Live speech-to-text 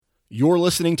You're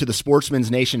listening to the Sportsman's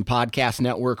Nation Podcast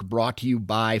Network, brought to you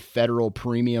by Federal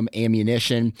Premium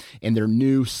Ammunition and their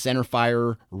new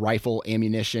centerfire rifle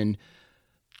ammunition,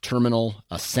 Terminal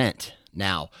Ascent.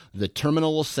 Now, the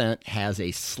Terminal Ascent has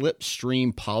a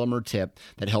slipstream polymer tip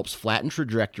that helps flatten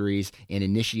trajectories and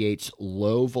initiates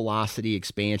low-velocity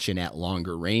expansion at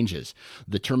longer ranges.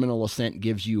 The Terminal Ascent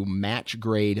gives you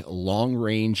match-grade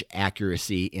long-range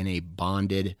accuracy in a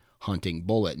bonded hunting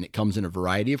bullet, and it comes in a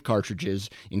variety of cartridges,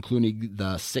 including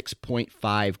the 6.5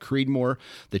 Creedmoor,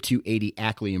 the 280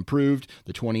 Ackley Improved,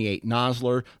 the 28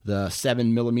 Nosler, the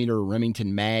 7mm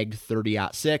Remington Mag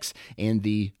 30-06, and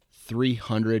the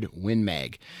 300 Win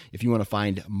Mag. If you want to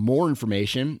find more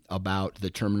information about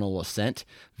the Terminal Ascent,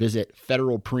 visit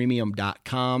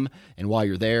federalpremium.com, and while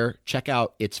you're there, check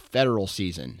out It's Federal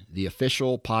Season, the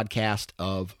official podcast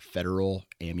of Federal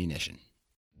Ammunition.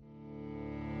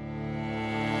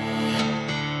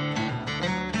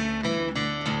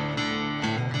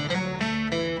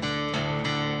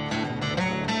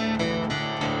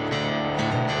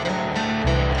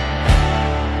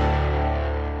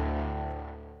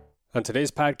 On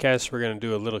today's podcast, we're going to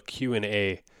do a little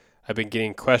Q&A. I've been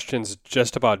getting questions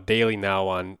just about daily now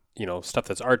on, stuff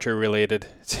that's archery related.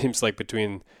 It seems like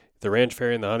between the ranch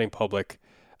fair and the hunting public,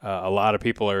 a lot of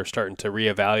people are starting to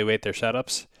reevaluate their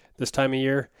setups this time of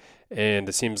year. And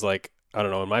it seems like, I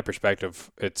don't know, in my perspective,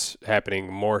 it's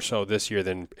happening more so this year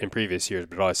than in previous years.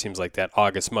 But it always seems like that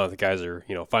August month, guys are,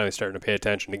 finally starting to pay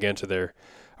attention again to their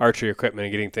archery equipment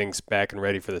and getting things back and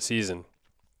ready for the season.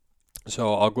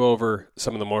 So I'll go over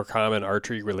some of the more common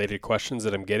archery-related questions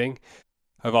that I'm getting.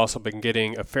 I've also been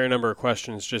getting a fair number of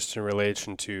questions just in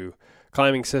relation to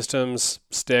climbing systems,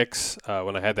 sticks.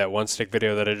 When I had that one stick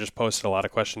video that I just posted, a lot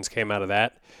of questions came out of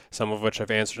that, some of which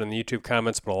I've answered in the YouTube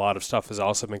comments, but a lot of stuff has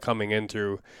also been coming in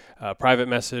through private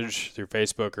message, through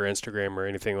Facebook or Instagram or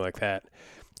anything like that.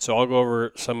 So I'll go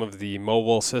over some of the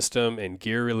mobile system and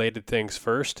gear-related things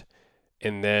first,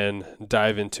 and then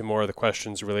dive into more of the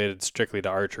questions related strictly to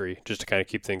archery, just to kind of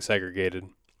keep things segregated.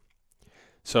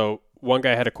 So one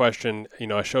guy had a question,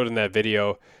 I showed in that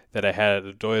video that I had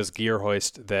a Doyle's gear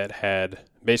hoist that had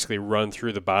basically run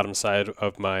through the bottom side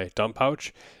of my dump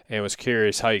pouch, and was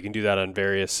curious how you can do that on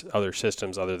various other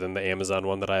systems other than the Amazon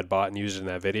one that I had bought and used in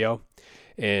that video.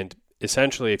 And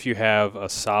essentially, if you have a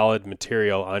solid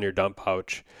material on your dump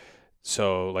pouch,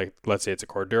 so like let's say it's a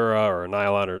Cordura or a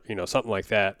nylon or something like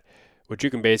that, what you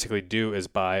can basically do is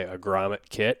buy a grommet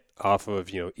kit off of,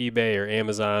 eBay or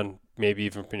Amazon, maybe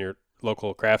even from your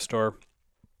local craft store.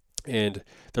 And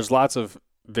there's lots of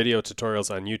video tutorials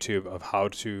on YouTube of how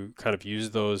to kind of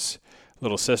use those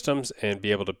little systems and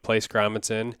be able to place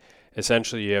grommets in.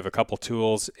 Essentially, you have a couple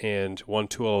tools, and one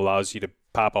tool allows you to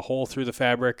pop a hole through the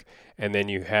fabric, and then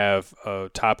you have a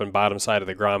top and bottom side of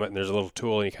the grommet, and there's a little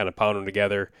tool, and you kind of pound them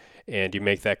together, and you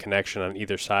make that connection on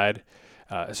either side.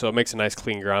 So it makes a nice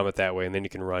clean grommet that way, and then you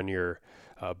can run your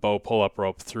bow pull-up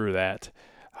rope through that.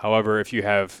 However, if you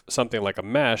have something like a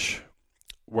mesh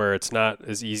where it's not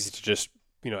as easy to just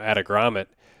add a grommet,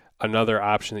 another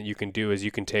option that you can do is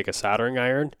you can take a soldering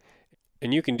iron,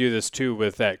 and you can do this too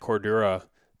with that Cordura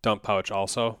dump pouch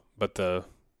also, but the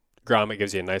grommet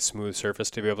gives you a nice smooth surface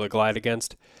to be able to glide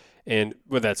against. And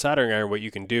with that soldering iron, what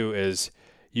you can do is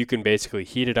you can basically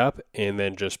heat it up and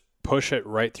then just push it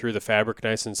right through the fabric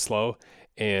nice and slow,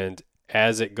 and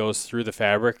as it goes through the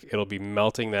fabric, it'll be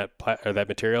melting that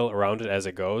material around it as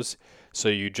it goes. So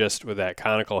you just, with that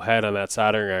conical head on that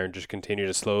soldering iron, just continue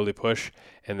to slowly push,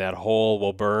 and that hole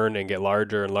will burn and get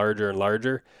larger and larger and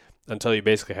larger until you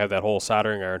basically have that whole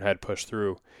soldering iron head pushed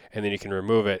through, and then you can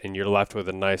remove it, and you're left with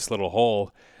a nice little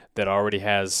hole that already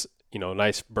has,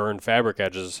 nice burned fabric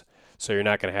edges, so you're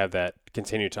not going to have that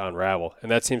continue to unravel. And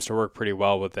that seems to work pretty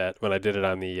well with that when I did it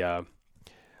on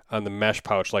the mesh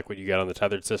pouch, like what you get on the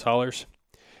tethered cis haulers.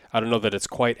 I don't know that it's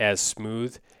quite as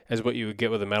smooth as what you would get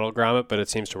with a metal grommet, but it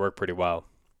seems to work pretty well.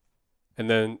 And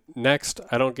then next,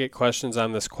 I don't get questions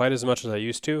on this quite as much as I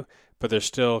used to, but there's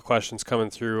still questions coming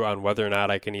through on whether or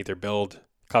not I can either build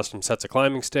custom sets of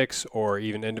climbing sticks or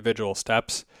even individual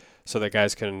steps so that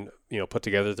guys can, put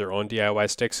together their own DIY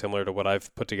sticks similar to what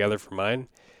I've put together for mine.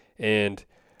 And,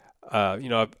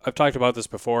 I've talked about this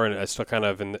before, and I still kind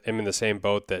of am in the same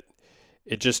boat that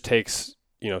it just takes,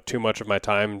 too much of my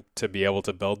time to be able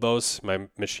to build those. My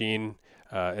machine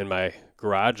in my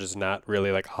garage is not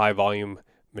really like high volume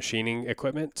machining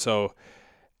equipment. So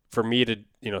for me to,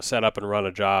 set up and run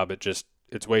a job,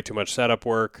 it's way too much setup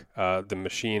work. The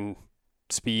machine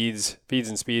feeds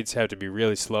and speeds have to be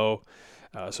really slow.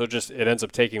 So it ends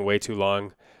up taking way too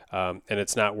long. And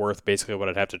it's not worth basically what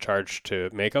I'd have to charge to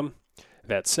make them.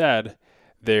 That said,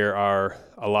 There are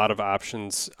a lot of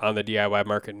options on the DIY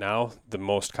market now. The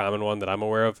most common one that I'm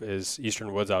aware of is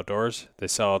Eastern Woods Outdoors. They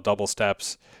sell double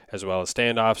steps as well as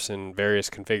standoffs in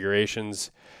various configurations,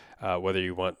 whether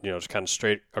you want, just kind of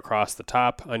straight across the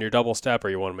top on your double step or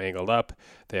you want them angled up.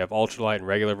 They have ultralight and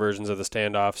regular versions of the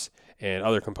standoffs and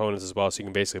other components as well, so you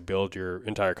can basically build your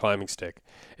entire climbing stick.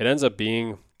 It ends up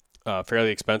being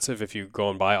fairly expensive if you go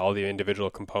and buy all the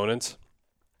individual components,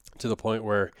 to the point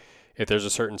where if there's a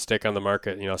certain stick on the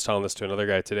market, I was telling this to another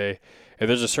guy today, if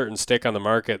there's a certain stick on the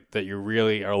market that you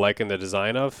really are liking the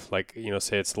design of, like,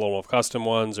 say it's the Lone Wolf Custom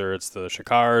ones, or it's the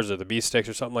Shakars or the Beast sticks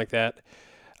or something like that,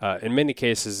 in many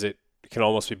cases it can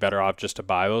almost be better off just to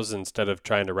buy those instead of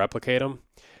trying to replicate them.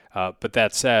 But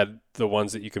that said, the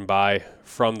ones that you can buy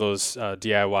from those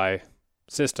DIY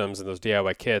systems and those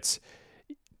DIY kits,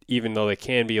 even though they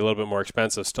can be a little bit more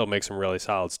expensive, still makes them really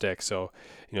solid sticks. So,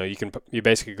 you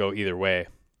basically go either way.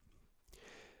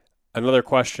 Another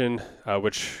question,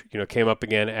 which came up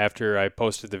again after I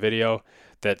posted the video,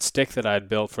 that stick that I had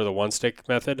built for the one stick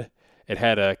method, it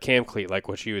had a cam cleat like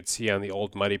what you would see on the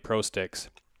old Muddy Pro sticks.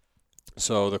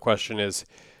 So the question is,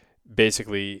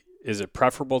 basically, is it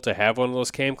preferable to have one of those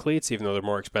cam cleats, even though they're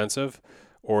more expensive,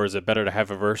 or is it better to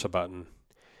have a Versa button?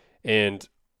 And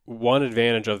one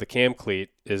advantage of the cam cleat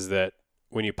is that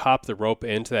when you pop the rope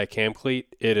into that cam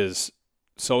cleat, it is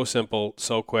so simple,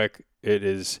 so quick. It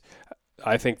is,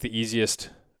 I think, the easiest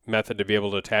method to be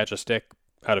able to attach a stick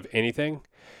out of anything.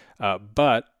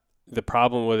 But the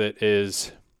problem with it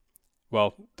is,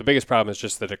 the biggest problem is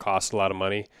just that it costs a lot of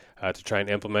money to try and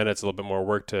implement it. It's a little bit more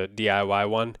work to DIY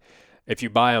one. If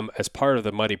you buy them as part of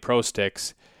the Muddy Pro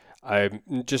sticks, I'm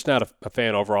just not a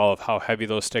fan overall of how heavy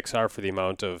those sticks are for the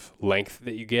amount of length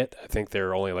that you get. I think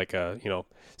they're only like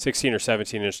 16 or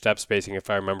 17 inch step spacing, if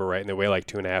I remember right, and they weigh like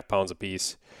 2.5 pounds a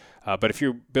piece. But if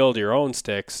you build your own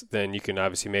sticks, then you can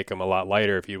obviously make them a lot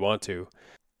lighter if you want to.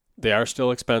 They are still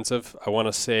expensive. I want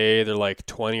to say they're like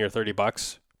 $20 or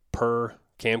 $30 per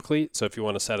cam cleat. So if you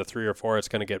want a set of 3 or 4, it's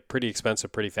going to get pretty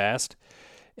expensive pretty fast.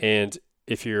 And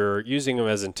if you're using them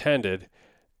as intended,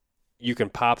 you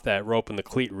can pop that rope in the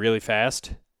cleat really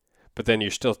fast, but then you're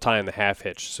still tying the half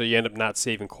hitch. So you end up not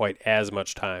saving quite as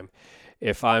much time.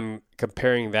 If I'm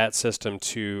comparing that system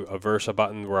to a Versa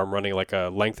button where I'm running like a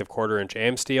length of 1/4 inch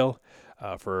am steel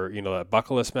for, that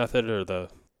buckleless method, or the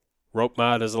rope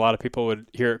mod as a lot of people would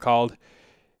hear it called,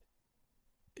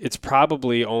 it's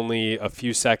probably only a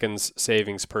few seconds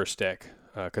savings per stick,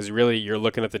 because really you're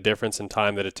looking at the difference in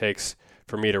time that it takes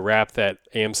for me to wrap that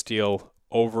am steel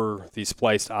over the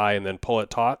spliced eye and then pull it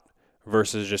taut,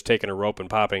 versus just taking a rope and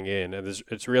popping it in. And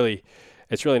it's really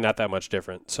not that much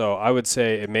different. So I would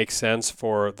say it makes sense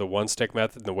for the one stick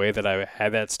method, the way that I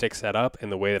had that stick set up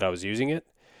and the way that I was using it.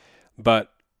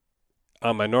 But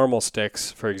on my normal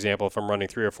sticks, for example, if I'm running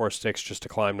 3 or 4 sticks just to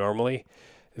climb normally,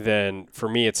 then for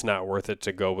me it's not worth it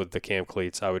to go with the cam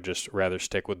cleats. I would just rather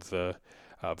stick with the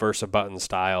Versa button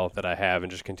style that I have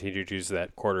and just continue to use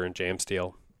that 1/4 inch am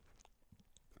steel.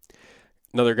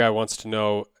 Another guy wants to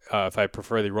know if I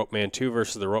prefer the Ropeman 2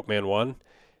 versus the Ropeman 1.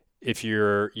 If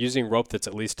you're using rope that's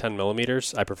at least 10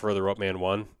 millimeters, I prefer the Ropeman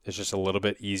 1. It's just a little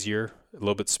bit easier, a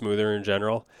little bit smoother in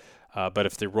general. But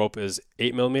if the rope is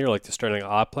 8 millimeter, like the Sterling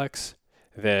Oplex,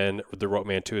 then the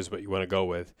Ropeman 2 is what you want to go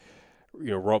with.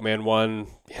 Ropeman 1,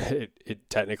 it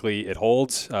technically it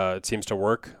holds, it seems to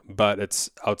work, but it's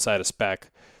outside of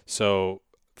spec. So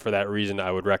for that reason,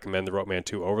 I would recommend the Ropeman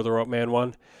 2 over the Ropeman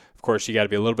 1. Of course, you got to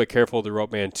be a little bit careful with the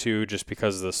Ropeman 2 just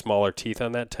because the smaller teeth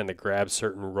on that tend to grab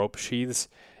certain rope sheaths.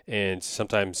 And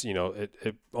sometimes,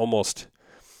 it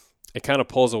kind of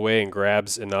pulls away and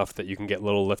grabs enough that you can get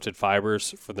little lifted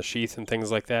fibers for the sheath and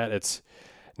things like that. It's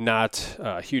not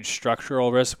a huge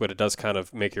structural risk, but it does kind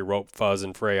of make your rope fuzz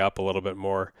and fray up a little bit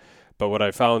more. But what I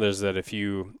found is that if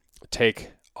you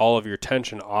take all of your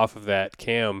tension off of that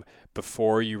cam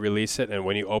before you release it, and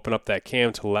when you open up that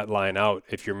cam to let line out,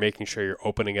 if you're making sure you're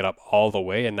opening it up all the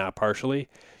way and not partially,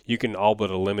 you can all but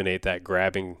eliminate that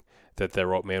grabbing that the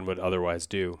Ropeman would otherwise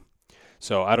do.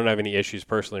 So I don't have any issues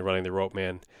personally running the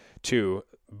Ropeman 2,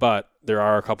 but there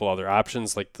are a couple other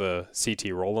options like the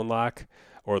CT Roll and Lock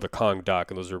or the Kong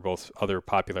Duck, and those are both other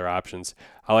popular options.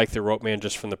 I like the Ropeman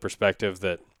just from the perspective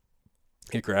that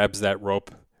it grabs that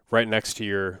rope right next to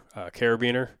your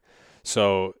carabiner,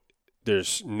 so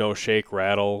there's no shake,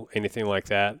 rattle, anything like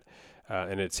that,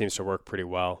 and it seems to work pretty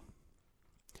well.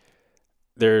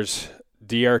 There's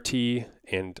DRT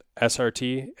and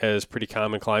SRT as pretty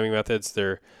common climbing methods.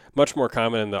 They're much more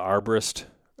common in the arborist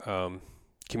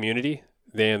community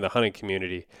than the hunting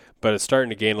community, but it's starting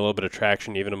to gain a little bit of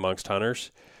traction even amongst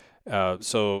hunters.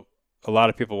 So a lot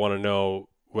of people want to know,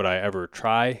 would I ever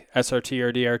try SRT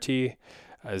or DRT?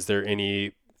 Is there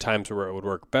any times where it would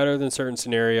work better than certain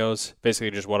scenarios?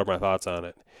 Basically, just what are my thoughts on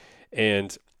it?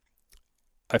 And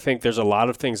I think there's a lot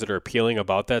of things that are appealing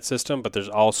about that system, but there's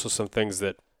also some things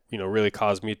that, really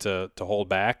cause me to hold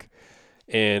back.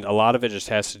 And a lot of it just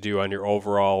has to do on your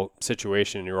overall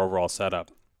situation and your overall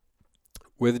setup.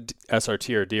 With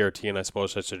SRT or DRT, and I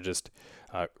suppose I should just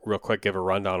real quick give a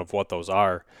rundown of what those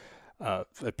are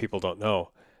that people don't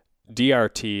know.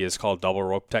 DRT is called double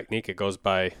rope technique. It goes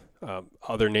by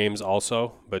other names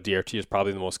also, but DRT is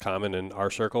probably the most common in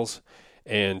our circles.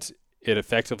 And it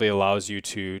effectively allows you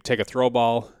to take a throw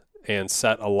ball and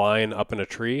set a line up in a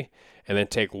tree, and then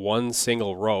take one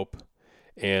single rope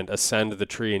and ascend the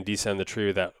tree and descend the tree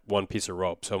with that one piece of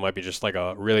rope. So it might be just like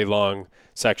a really long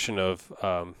section of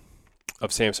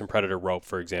Samson Predator rope,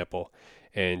 for example.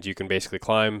 And you can basically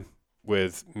climb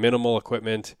with minimal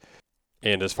equipment.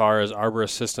 And as far as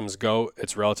arborist systems go,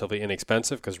 it's relatively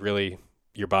inexpensive because really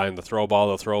you're buying the throw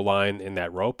ball, the throw line, and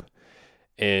that rope.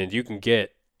 And you can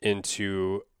get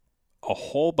into a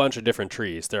whole bunch of different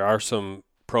trees. There are some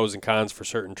pros and cons for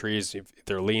certain trees if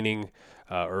they're leaning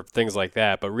or things like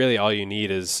that, but really all you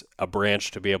need is a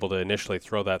branch to be able to initially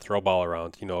throw that throw ball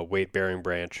around, a weight-bearing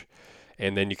branch,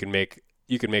 and then you can make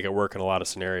it work in a lot of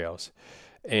scenarios.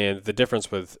 And the difference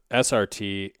with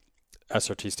SRT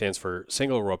stands for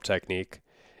single rope technique,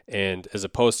 and as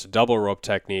opposed to double rope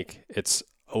technique, it's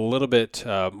a little bit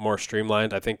more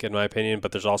streamlined, I think, in my opinion,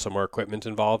 but there's also more equipment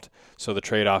involved. So the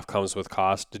trade-off comes with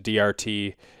cost. The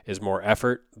DRT is more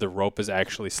effort. The rope is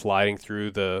actually sliding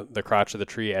through the crotch of the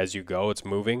tree as you go. It's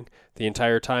moving the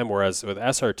entire time. Whereas with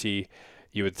SRT,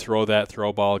 you would throw that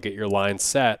throw ball, get your line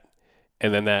set,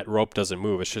 and then that rope doesn't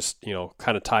move. It's just,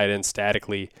 kind of tied in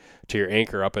statically to your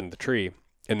anchor up in the tree.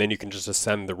 And then you can just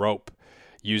ascend the rope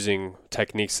using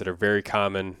techniques that are very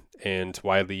common and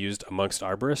widely used amongst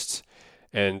arborists.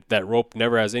 And that rope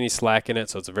never has any slack in it,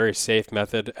 so it's a very safe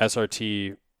method.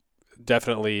 SRT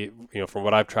definitely, from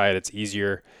what I've tried, it's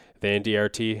easier than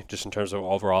DRT just in terms of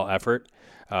overall effort.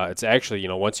 It's actually,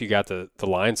 once you got the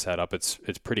line set up, it's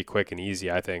pretty quick and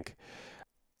easy, I think.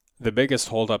 The biggest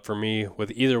holdup for me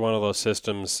with either one of those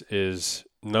systems is,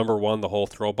 number one, the whole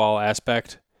throw ball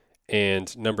aspect,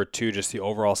 and number two, just the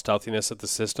overall stealthiness of the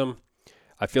system.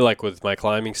 I feel like with my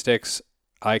climbing sticks,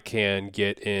 I can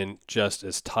get in just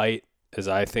as tight as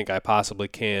I think I possibly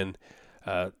can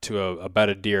to a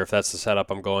bedded deer, if that's the setup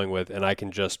I'm going with, and I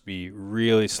can just be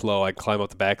really slow. I can climb up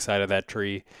the backside of that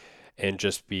tree and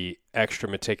just be extra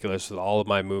meticulous with all of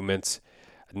my movements,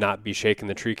 not be shaking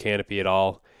the tree canopy at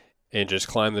all, and just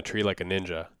climb the tree like a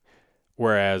ninja.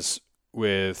 Whereas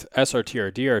with SRT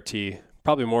or DRT,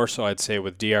 probably more so I'd say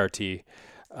with DRT,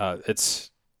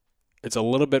 it's a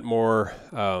little bit more,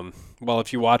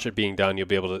 if you watch it being done, you'll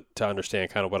be able to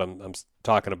understand kind of what I'm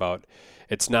talking about.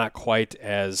 It's not quite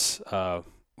as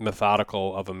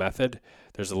methodical of a method.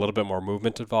 There's a little bit more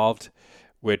movement involved,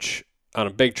 which on a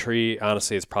big tree,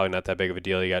 honestly, it's probably not that big of a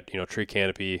deal. You got, tree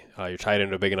canopy, you're tied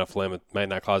into a big enough limb. It might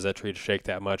not cause that tree to shake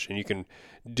that much, and you can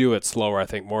do it slower, I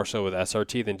think, more so with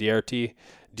SRT than DRT.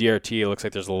 DRT, it looks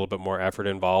like there's a little bit more effort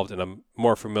involved, and I'm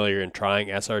more familiar in trying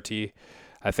SRT.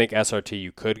 I think SRT,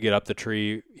 you could get up the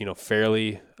tree,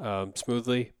 fairly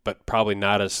smoothly, but probably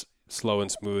not as slow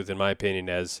and smooth, in my opinion,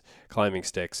 as climbing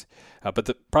sticks. But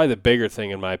probably the bigger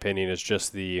thing, in my opinion, is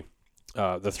just the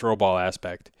throw ball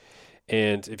aspect.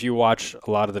 And if you watch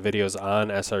a lot of the videos on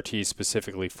SRT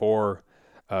specifically for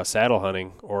saddle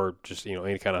hunting, or just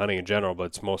any kind of hunting in general, but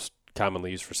it's most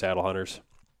commonly used for saddle hunters,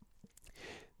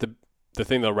 the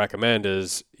thing they'll recommend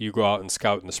is you go out and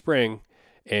scout in the spring,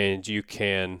 and you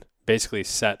can basically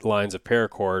set lines of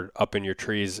paracord up in your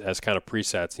trees as kind of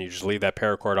presets, and you just leave that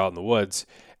paracord out in the woods,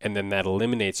 and then that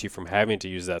eliminates you from having to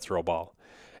use that throw ball.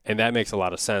 And that makes a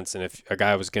lot of sense. And if a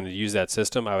guy was going to use that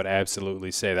system, I would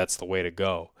absolutely say that's the way to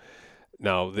go.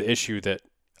 Now, the issue that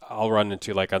I'll run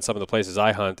into, like on some of the places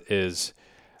I hunt, is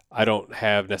I don't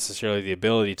have necessarily the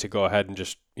ability to go ahead and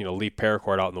just, leave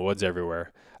paracord out in the woods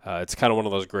everywhere. It's kind of one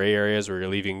of those gray areas where you're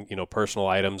leaving, personal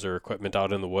items or equipment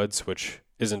out in the woods, which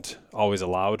isn't always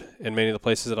allowed in many of the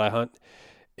places that I hunt.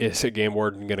 Is a game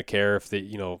warden going to care if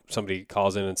somebody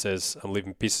calls in and says, I'm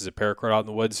leaving pieces of paracord out in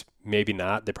the woods? Maybe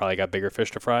not. They probably got bigger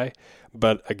fish to fry.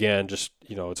 But again, just,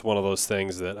 it's one of those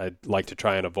things that I'd like to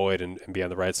try and avoid and be on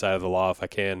the right side of the law if I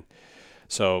can.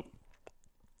 So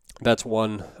that's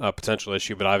one potential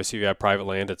issue. But obviously, if you have private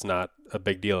land, it's not a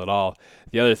big deal at all.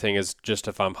 The other thing is just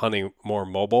if I'm hunting more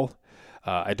mobile,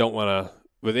 I don't want to,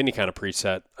 with any kind of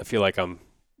preset, I feel like I'm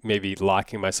maybe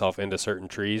locking myself into certain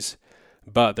trees.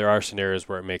 But there are scenarios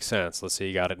where it makes sense. Let's say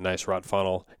you got a nice rut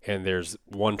funnel and there's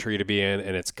one tree to be in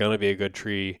and it's going to be a good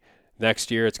tree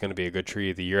Next year, it's going to be a good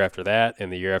tree. The year after that,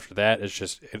 and the year after that, it's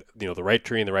just, the right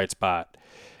tree in the right spot.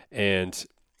 And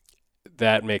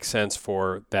that makes sense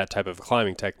for that type of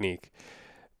climbing technique.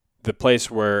 The place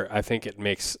where I think it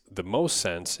makes the most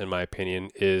sense, in my opinion,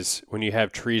 is when you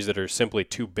have trees that are simply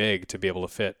too big to be able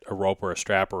to fit a rope or a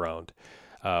strap around.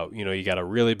 You got a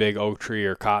really big oak tree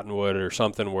or cottonwood or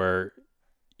something where,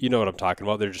 you know what I'm talking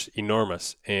about, they're just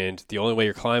enormous. And the only way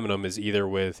you're climbing them is either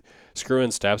with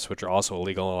screw-in steps, which are also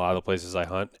illegal in a lot of the places I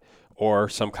hunt, or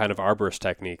some kind of arborist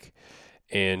technique.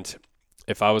 And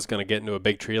if I was going to get into a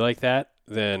big tree like that,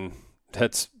 then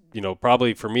that's,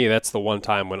 probably for me, that's the one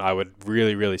time when I would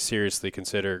really, really seriously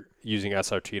consider using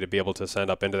SRT to be able to send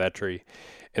up into that tree.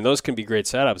 And those can be great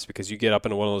setups because you get up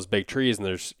into one of those big trees and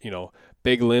there's,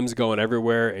 big limbs going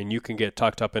everywhere, and you can get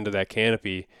tucked up into that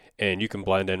canopy and you can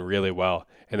blend in really well.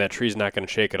 And that tree's not going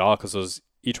to shake at all because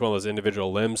each one of those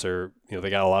individual limbs are,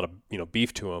 they got a lot of,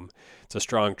 beef to them. It's a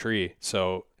strong tree.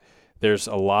 So there's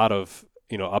a lot of,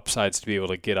 upsides to be able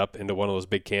to get up into one of those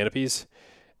big canopies.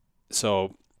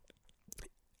 So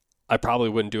I probably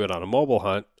wouldn't do it on a mobile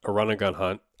hunt, a run and gun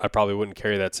hunt. I probably wouldn't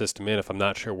carry that system in if I'm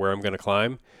not sure where I'm going to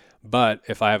climb. But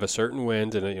if I have a certain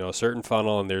wind and a certain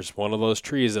funnel and there's one of those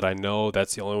trees that I know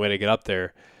that's the only way to get up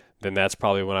there, then that's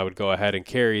probably when I would go ahead and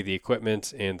carry the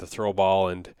equipment and the throw ball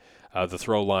and the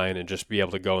throw line and just be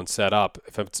able to go and set up.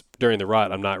 If it's during the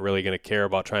rut, I'm not really going to care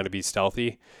about trying to be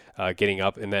stealthy getting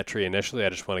up in that tree initially. I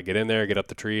just want to get in there, get up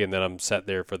the tree, and then I'm set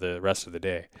there for the rest of the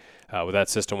day. With that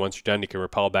system, once you're done, you can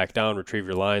rappel back down, retrieve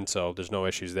your line, so there's no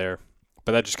issues there.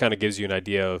 But that just kind of gives you an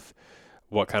idea of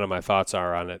what kind of my thoughts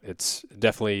are on it. It's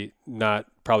definitely not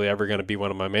probably ever going to be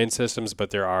one of my main systems, but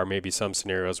there are maybe some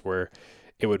scenarios where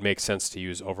it would make sense to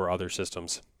use over other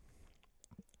systems.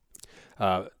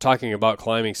 Talking about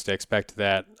climbing sticks, back to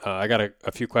that, I got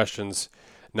a few questions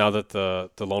now that the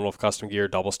Lone Wolf Custom Gear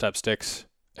double step sticks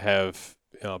have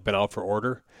been out for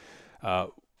order. I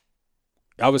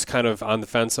was kind of on the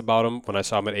fence about them when I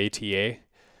saw them at ATA,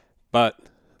 but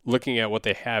looking at what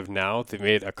they have now, they've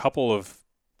made a couple of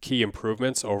key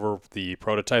improvements over the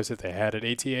prototypes that they had at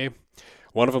ATA.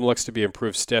 One of them looks to be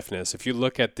improved stiffness. If you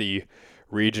look at the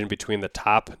region between the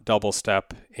top double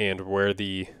step and where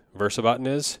the Versa button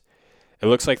is, it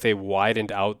looks like they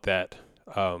widened out that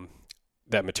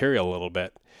material a little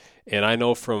bit. And I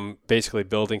know from basically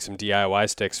building some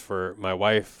DIY sticks for my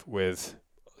wife with,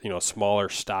 smaller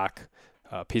stock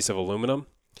piece of aluminum,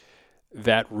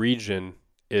 that region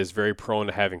is very prone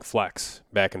to having flex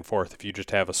back and forth. If you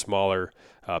just have a smaller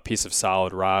piece of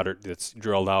solid rod that's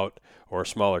drilled out or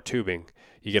smaller tubing,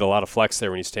 you get a lot of flex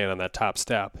there when you stand on that top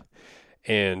step.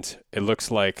 And it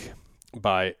looks like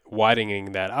by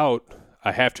widening that out,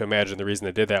 I have to imagine the reason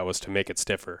they did that was to make it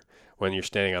stiffer when you're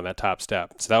standing on that top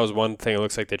step. So that was one thing it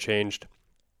looks like they changed.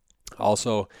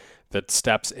 Also, the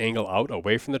steps angle out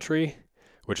away from the tree,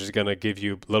 which is going to give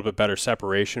you a little bit better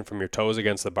separation from your toes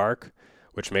against the bark,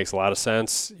 which makes a lot of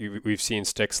sense. We've seen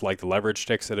sticks like the leverage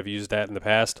sticks that have used that in the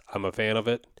past. I'm a fan of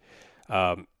it.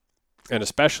 And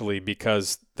especially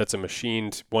because that's a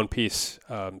machined one-piece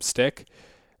stick,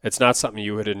 it's not something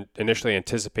you would initially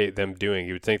anticipate them doing.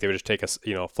 You would think they would just take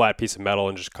a flat piece of metal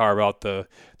and just carve out the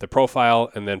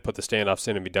profile and then put the standoffs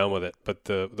in and be done with it. But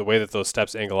the way that those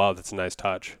steps angle out, that's a nice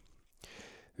touch.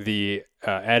 The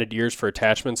added ears for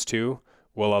attachments too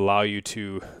will allow you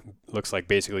to, looks like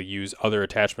basically use other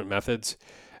attachment methods,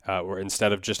 where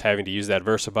instead of just having to use that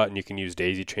Versa button, you can use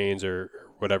daisy chains or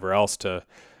whatever else to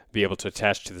be able to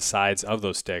attach to the sides of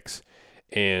those sticks.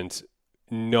 And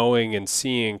knowing and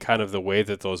seeing kind of the way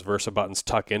that those Versa buttons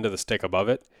tuck into the stick above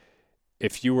it,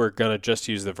 if you were going to just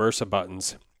use the Versa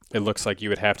buttons, it looks like you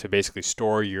would have to basically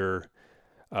store your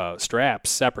straps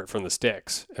separate from the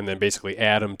sticks and then basically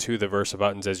add them to the Versa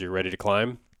buttons as you're ready to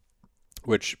climb,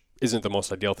 which isn't the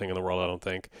most ideal thing in the world, I don't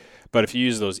think. But if you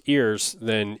use those ears,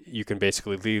 then you can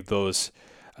basically leave those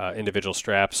individual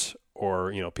straps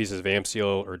or pieces of amp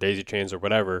steel or daisy chains or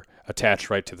whatever attached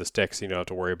right to the sticks, so you don't have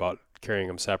to worry about carrying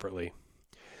them separately.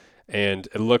 And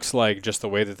it looks like just the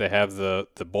way that they have the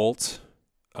bolts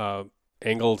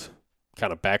angled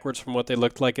kind of backwards from what they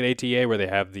looked like at ATA, where they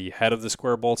have the head of the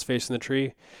square bolts facing the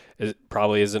tree, it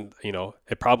probably isn't,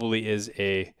 it probably is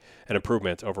an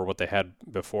improvement over what they had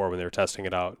before when they were testing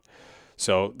it out.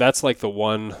 So that's like the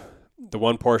one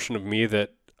portion of me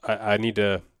that I need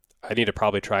to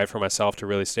probably try it for myself to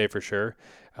really stay for sure.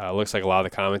 It looks like a lot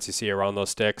of the comments you see around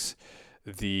those sticks,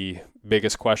 the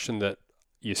biggest question that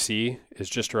you see is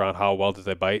just around how well do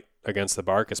they bite against the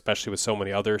bark, especially with so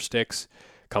many other sticks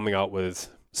coming out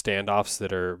with standoffs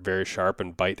that are very sharp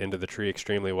and bite into the tree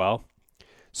extremely well.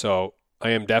 So I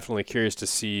am definitely curious to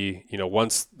see,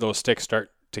 once those sticks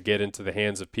start to get into the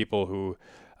hands of people who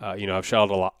I've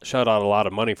shelled out a lot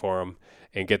of money for them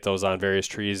and get those on various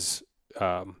trees.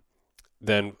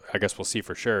 Then I guess we'll see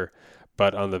for sure.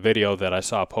 But on the video that I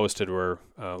saw posted where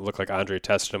looked like Andre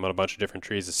tested them on a bunch of different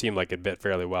trees, it seemed like it bit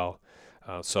fairly well.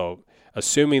 So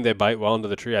assuming they bite well into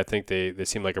the tree, I think they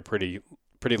seem like a pretty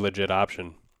legit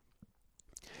option.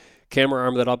 Camera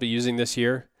arm that I'll be using this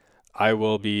year, I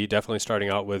will be definitely starting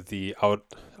out with the Out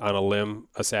on a Limb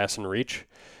Assassin Reach.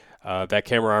 That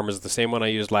camera arm is the same one I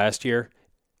used last year.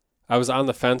 I was on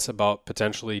the fence about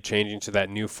potentially changing to that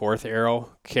new 4th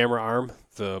Arrow camera arm,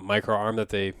 the micro arm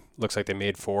that looks like they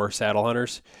made for saddle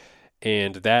hunters.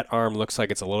 And that arm looks like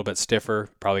it's a little bit stiffer,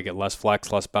 probably get less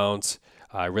flex, less bounce.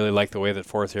 I really like the way that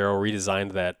 4th Arrow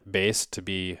redesigned that base to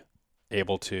be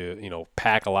able to,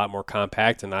 pack a lot more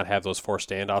compact and not have those 4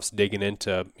 standoffs digging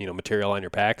into, material on your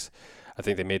packs. I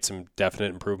think they made some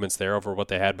definite improvements there over what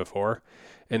they had before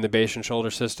in the base and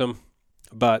shoulder system.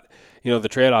 But, the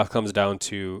trade-off comes down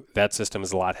to that system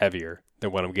is a lot heavier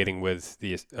than what I'm getting with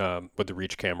the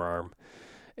Reach camera arm.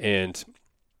 And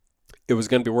it was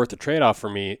going to be worth the trade-off for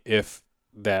me if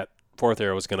that 4th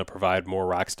Arrow was going to provide more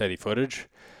rock steady footage.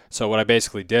 So what I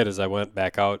basically did is I went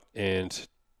back out and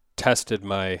tested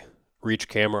my Reach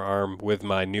camera arm with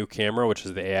my new camera, which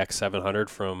is the AX700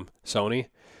 from Sony.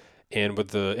 And with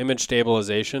the image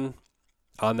stabilization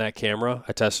on that camera,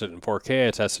 I tested it in 4K,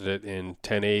 I tested it in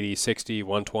 1080, 60,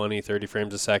 120, 30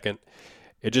 frames a second.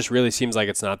 It just really seems like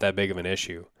it's not that big of an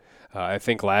issue. I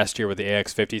think last year with the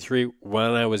AX53,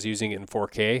 when I was using it in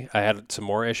 4K, I had some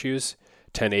more issues.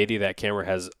 1080, that camera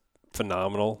has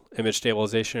phenomenal image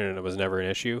stabilization and it was never an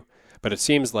issue. But it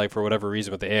seems like for whatever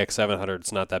reason with the AX700,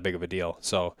 it's not that big of a deal.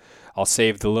 So I'll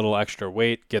save the little extra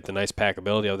weight, get the nice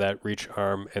packability of that Reach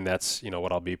arm, and that's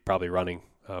what I'll be probably running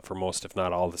for most, if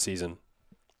not all, the season.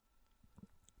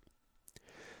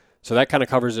 So that kind of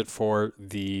covers it for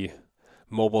the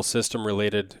mobile system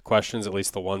related questions, at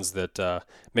least the ones that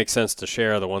make sense to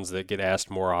share, the ones that get asked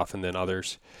more often than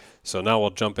others. So now we'll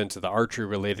jump into the archery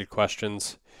related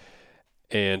questions.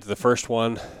 And the first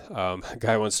one, a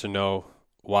guy wants to know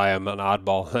why I'm an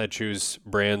oddball. I choose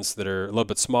brands that are a little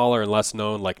bit smaller and less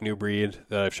known, like New Breed,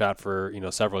 that I've shot for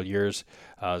several years,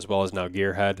 as well as now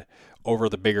Gearhead, over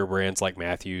the bigger brands like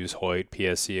Matthews, Hoyt,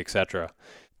 PSC, etc.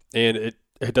 And it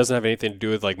doesn't have anything to do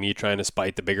with like me trying to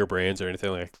spite the bigger brands or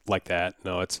anything like that.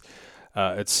 No, it's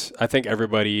I think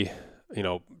everybody,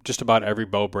 just about every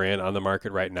bow brand on the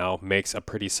market right now makes a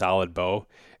pretty solid bow,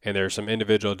 and there are some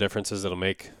individual differences that'll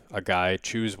make a guy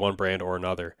choose one brand or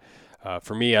another.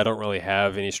 For me, I don't really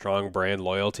have any strong brand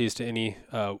loyalties to any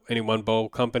one bow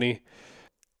company.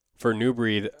 For New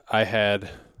Breed, it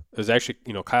was actually,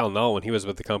 Kyle Null, when he was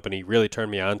with the company, really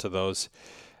turned me on to those.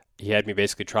 He had me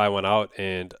basically try one out,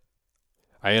 and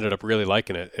I ended up really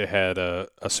liking it. It had a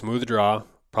smooth draw,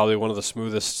 probably one of the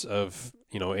smoothest of,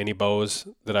 any bows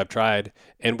that I've tried.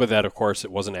 And with that, of course,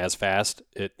 it wasn't as fast.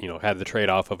 It, had the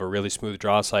trade-off of a really smooth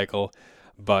draw cycle,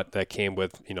 but that came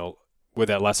with, with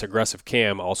that less aggressive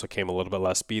cam also came a little bit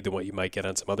less speed than what you might get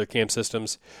on some other cam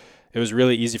systems. It was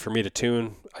really easy for me to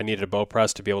tune. I needed a bow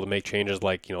press to be able to make changes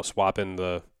like, swapping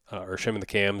or shimming the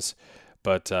cams.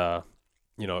 But, it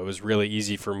was really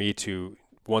easy for me to,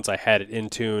 once I had it in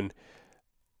tune,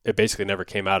 it basically never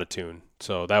came out of tune.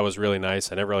 So that was really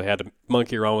nice. I never really had to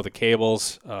monkey around with the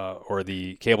cables or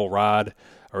the cable rod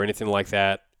or anything like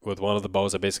that. With one of the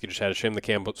bows, I basically just had to shim the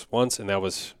cam once, and that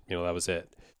was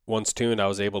it. Once tuned, I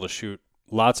was able to shoot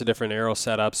lots of different arrow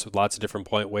setups with lots of different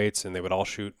point weights, and they would all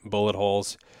shoot bullet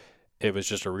holes. It was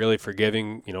just a really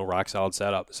forgiving, rock solid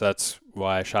setup. So that's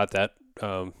why I shot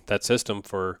that system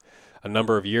for a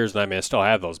number of years. And I still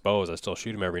have those bows. I still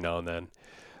shoot them every now and then.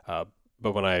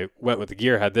 But when I went with the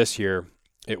Gearhead this year,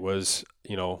 it was,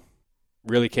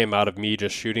 really came out of me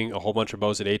just shooting a whole bunch of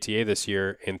bows at ATA this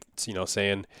year and,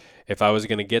 saying if I was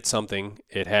going to get something,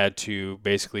 it had to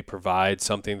basically provide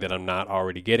something that I'm not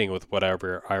already getting with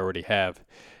whatever I already have.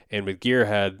 And with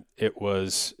Gearhead, it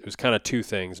was kind of two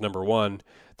things. Number one,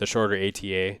 the shorter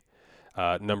ATA.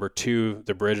 Number two,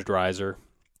 the bridged riser.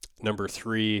 Number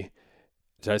three,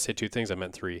 did I say two things? I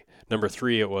meant three. Number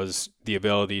three, it was the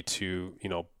ability to,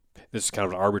 this is kind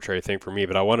of an arbitrary thing for me,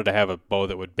 but I wanted to have a bow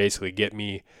that would basically get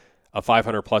me a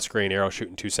 500 plus grain arrow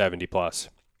shooting 270 plus.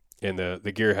 And the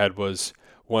Gearhead was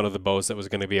one of the bows that was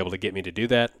going to be able to get me to do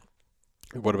that.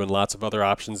 There would have been lots of other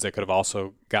options that could have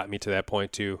also got me to that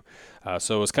point too.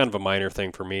 So it was kind of a minor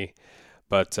thing for me.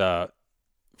 But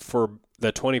for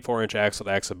the 24-inch axle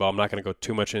to axle bow, I'm not going to go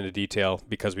too much into detail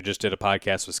because we just did a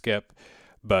podcast with Skip.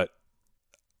 But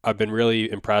I've been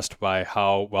really impressed by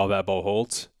how well that bow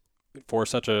holds for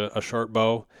such a short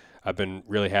bow. I've been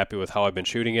really happy with how I've been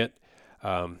shooting it.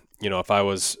 If I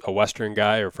was a Western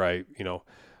guy, or if I,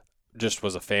 just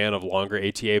was a fan of longer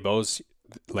ATA bows,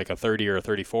 like a 30 or a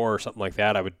 34 or something like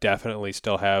that, I would definitely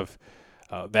still have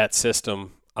that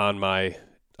system on my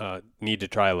need to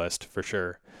try list for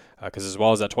sure. Because as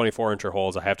well as that 24-incher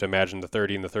holds, I have to imagine the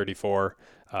 30 and the 34,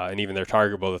 and even their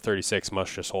target bow, the 36,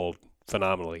 must just hold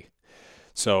phenomenally.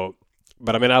 So,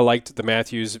 but I mean, I liked the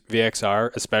Mathews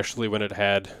VXR, especially when it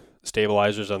had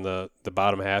stabilizers on the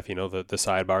bottom half, you know, the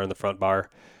sidebar and the front bar.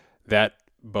 That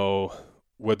bow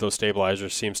with those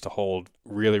stabilizers seems to hold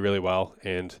really, really well.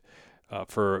 And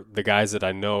for the guys that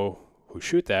I know who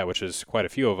shoot that, which is quite a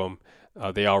few of them,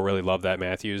 they all really love that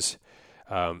Mathews.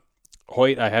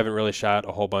 Hoyt, I haven't really shot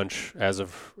a whole bunch as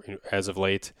of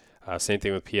late. Same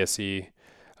thing with PSE.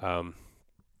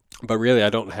 But really, I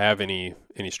don't have any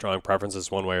strong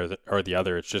preferences one way or the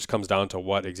other. It just comes down to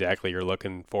what exactly you're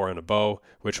looking for in a bow,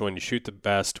 which one you shoot the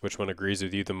best, which one agrees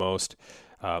with you the most.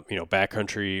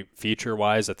 Backcountry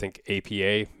feature-wise, I think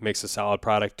APA makes a solid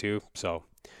product too. So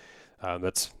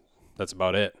that's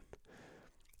about it.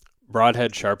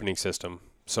 Broadhead sharpening system.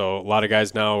 So a lot of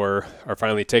guys now are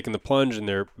finally taking the plunge, and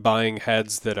they're buying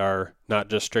heads that are not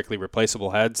just strictly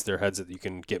replaceable heads. They're heads that you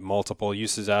can get multiple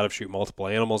uses out of, shoot multiple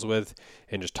animals with,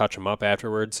 and just touch them up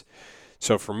afterwards.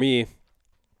 So for me,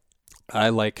 I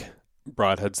like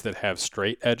broadheads that have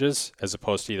straight edges as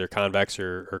opposed to either convex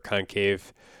or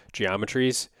concave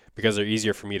geometries, because they're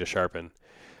easier for me to sharpen.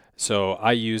 So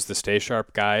I use the Stay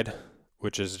Sharp guide,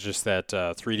 which is just that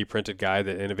 3D printed guide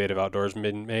that Innovative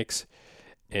Outdoorsman makes.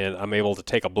 And I'm able to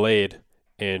take a blade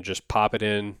and just pop it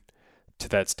in to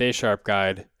that Stay Sharp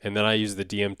guide, and then I use the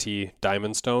DMT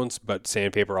diamond stones, but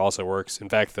sandpaper also works. In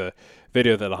fact, the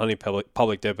video that the Hunting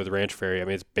Public did with Ranch Fairy, I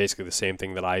mean, it's basically the same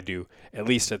thing that I do, at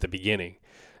least at the beginning.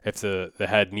 If the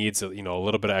head needs a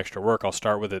little bit of extra work, I'll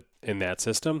start with it in that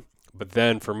system. But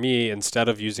then for me, instead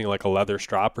of using like a leather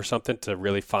strop or something to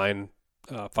really fine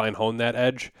hone that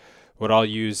edge, what I'll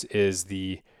use is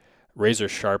the razor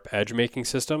sharp edge making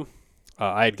system.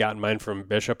 I had gotten mine from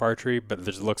Bishop Archery, but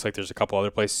it looks like there's a couple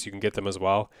other places you can get them as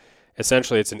well.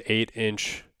 Essentially, it's an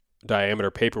 8-inch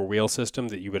diameter paper wheel system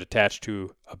that you would attach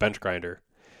to a bench grinder.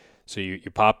 So you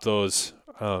pop those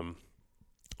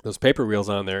paper wheels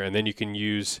on there, and then you can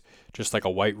use just like a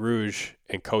white rouge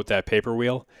and coat that paper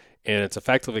wheel, and it's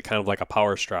effectively kind of like a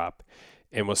power strop.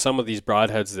 And with some of these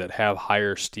broadheads that have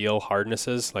higher steel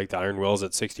hardnesses, like the Iron Wills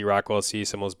at 60 Rockwell C,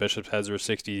 some of those Bishop's heads are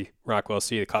 60 Rockwell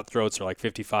C, the Cutthroats are like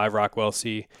 55 Rockwell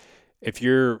C. If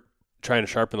you're trying to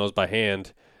sharpen those by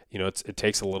hand, it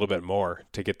takes a little bit more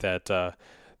to get that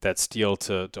steel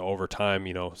to over time,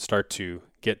 start to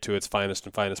get to its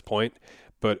finest point.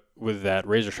 But with that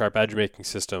razor sharp edge making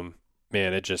system,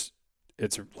 man, it's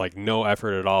like no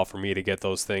effort at all for me to get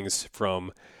those things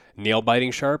from nail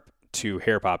biting sharp to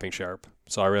hair popping sharp.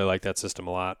 So I really like that system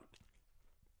a lot.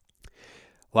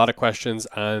 A lot of questions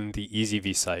on the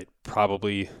EZV sight.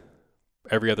 Probably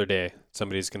every other day,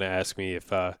 somebody's going to ask me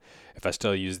if I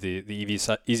still use the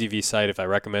EZV sight, if I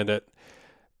recommend it.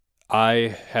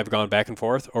 I have gone back and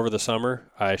forth over the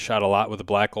summer. I shot a lot with the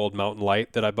Black Gold Mountain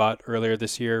Light that I bought earlier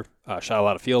this year. Shot a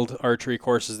lot of field archery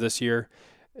courses this year,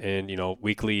 and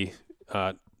weekly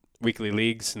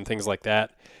leagues and things like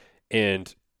that.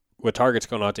 And with targets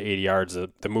going out to 80 yards,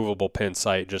 the movable pin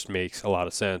sight just makes a lot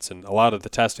of sense. And a lot of the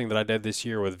testing that I did this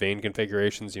year with vane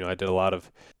configurations, I did a lot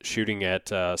of shooting at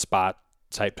spot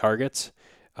type targets.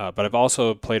 But I've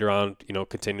also played around,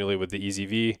 continually with the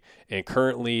EZV. And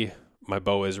currently my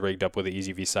bow is rigged up with the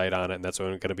EZV sight on it, and that's what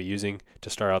I'm going to be using to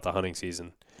start out the hunting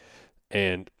season.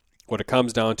 And what it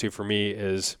comes down to for me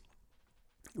is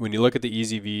when you look at the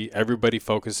EZV, everybody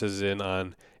focuses in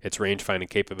on its range finding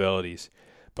capabilities.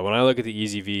 But when I look at the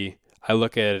EZV, I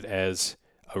look at it as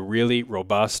a really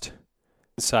robust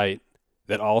sight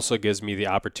that also gives me the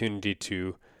opportunity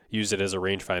to use it as a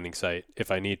range finding sight if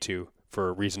I need to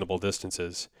for reasonable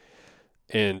distances.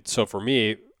 And so for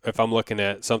me, if I'm looking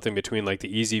at something between like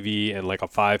the EZV and like a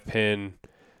 5-pin,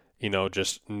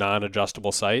 just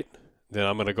non-adjustable sight, then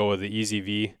I'm going to go with the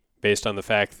EZV based on the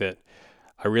fact that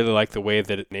I really like the way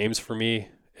that it aims for me.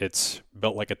 It's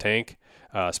built like a tank,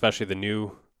 especially the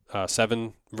new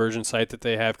 7 version sight that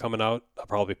they have coming out. I'll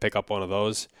probably pick up one of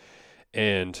those.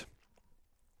 And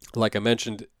like I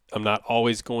mentioned, I'm not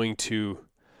always going to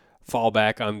fall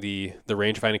back on the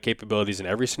range finding capabilities in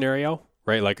every scenario,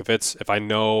 right? Like if I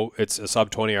know it's a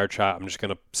sub 20 yard shot, I'm just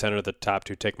going to center the top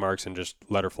 2 tick marks and just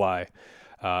let her fly.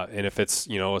 And if it's,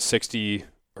 a 60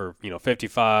 or,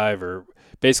 55 or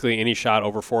basically any shot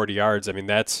over 40 yards, I mean,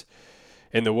 that's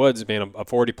in the woods, man, a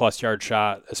 40 plus yard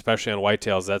shot, especially on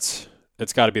whitetails,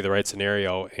 it's got to be the right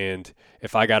scenario. And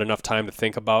if I got enough time to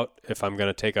think about if I'm going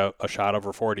to take a shot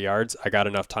over 40 yards, I got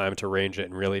enough time to range it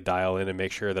and really dial in and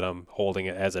make sure that I'm holding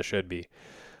it as I should be.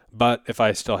 But if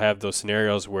I still have those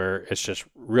scenarios where it's just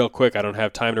real quick, I don't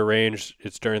have time to range,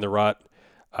 it's during the rut,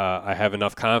 I have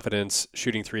enough confidence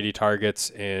shooting 3D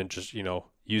targets and just,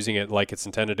 using it like it's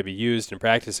intended to be used and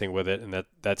practicing with it. And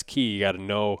that's key. You got to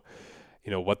know,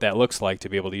 what that looks like to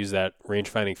be able to use that range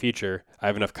finding feature. I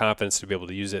have enough confidence to be able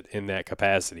to use it in that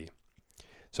capacity.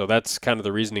 So that's kind of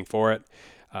the reasoning for it.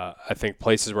 I think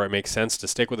places where it makes sense to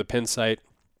stick with a pin sight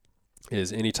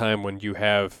is anytime when you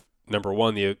have, number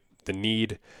one, the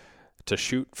need to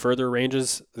shoot further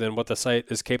ranges than what the sight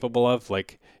is capable of.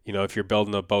 Like, if you're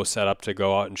building a bow setup to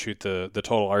go out and shoot the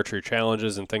total archery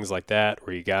challenges and things like that,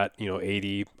 where you got,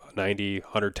 80, 90,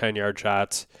 110 yard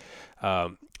shots,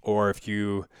 or if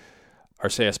you are,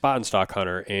 say, a spot and stock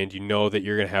hunter and you know that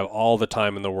you're going to have all the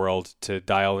time in the world to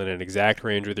dial in an exact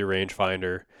range with your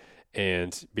rangefinder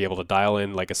and be able to dial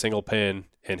in like a single pin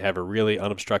and have a really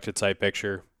unobstructed sight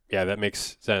picture. Yeah, that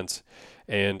makes sense.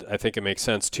 And I think it makes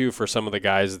sense too for some of the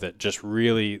guys that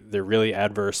they're really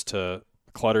adverse to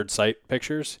cluttered sight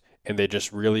pictures and they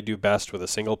just really do best with a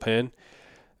single pin.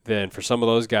 Then for some of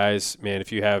those guys, man,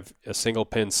 if you have a single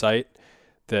pin sight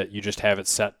that you just have it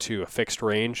set to a fixed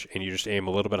range and you just aim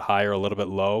a little bit higher, a little bit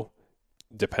low,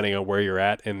 depending on where you're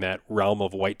at in that realm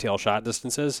of whitetail shot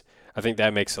distances, I think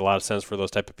that makes a lot of sense for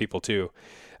those type of people too.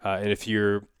 And if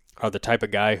you are the type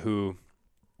of guy who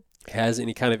has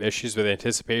any kind of issues with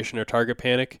anticipation or target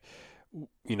panic,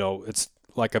 it's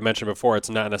like I mentioned before, it's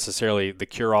not necessarily the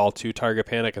cure-all to target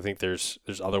panic. I think there's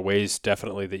other ways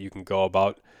definitely that you can go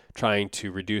about trying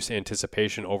to reduce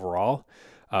anticipation overall.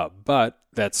 But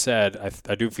that said,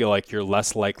 I do feel like you're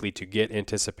less likely to get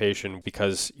anticipation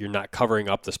because you're not covering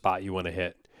up the spot you want to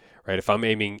hit, right? If I'm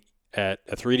aiming at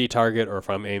a 3D target or if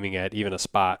I'm aiming at even a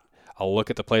spot, I'll look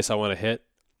at the place I want to hit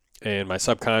and my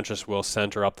subconscious will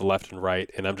center up the left and right,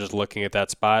 and I'm just looking at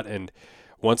that spot. And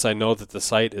once I know that the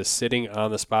sight is sitting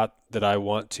on the spot that I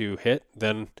want to hit,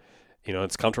 then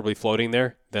it's comfortably floating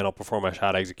there, then I'll perform my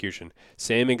shot execution.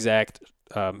 Same exact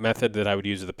method that I would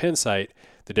use with a pin sight.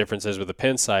 The difference is with a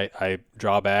pin sight, I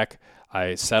draw back,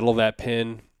 I settle that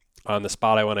pin on the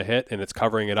spot I want to hit, and it's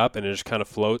covering it up, and it just kind of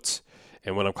floats.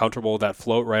 And when I'm comfortable with that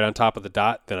float right on top of the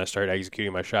dot, then I start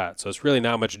executing my shot. So it's really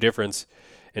not much difference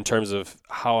in terms of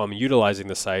how I'm utilizing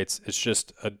the sights. It's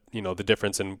just the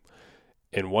difference in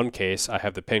one case, I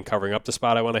have the pin covering up the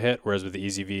spot I want to hit, whereas with the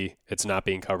EZV, it's not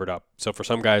being covered up. So for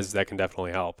some guys, that can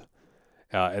definitely help.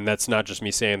 And that's not just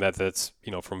me saying that. That's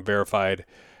from verified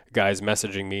guys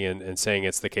messaging me and saying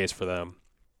it's the case for them.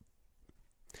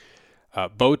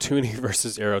 Bow tuning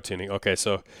versus arrow tuning. Okay,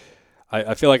 so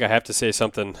I feel like I have to say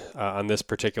something on this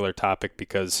particular topic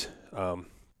because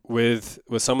with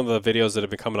some of the videos that have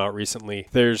been coming out recently,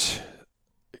 there's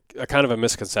a kind of a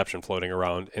misconception floating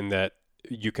around in that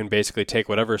you can basically take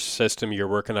whatever system you're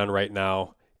working on right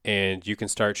now and you can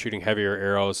start shooting heavier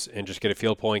arrows and just get a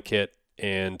field point kit,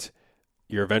 and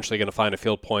you're eventually going to find a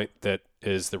field point that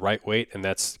is the right weight, and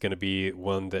that's going to be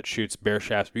one that shoots bare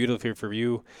shafts beautifully for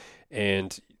you,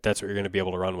 and that's what you're going to be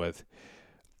able to run with.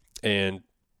 And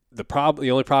the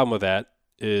only problem with that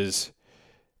is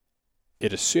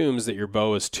it assumes that your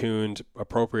bow is tuned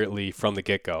appropriately from the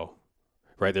get-go,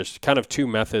 right? There's kind of two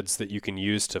methods that you can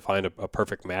use to find a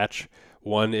perfect match.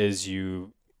 One is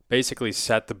you basically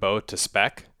set the bow to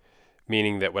spec,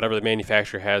 meaning that whatever the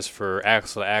manufacturer has for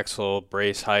axle to axle,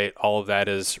 brace height, all of that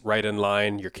is right in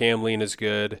line. Your cam lean is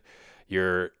good.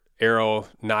 Your arrow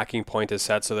knocking point is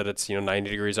set so that it's 90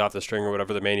 degrees off the string or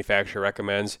whatever the manufacturer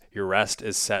recommends. Your rest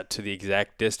is set to the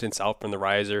exact distance out from the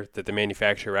riser that the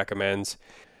manufacturer recommends.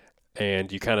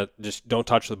 And you kind of just don't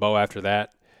touch the bow after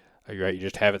that. Right? You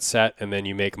just have it set, and then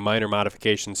you make minor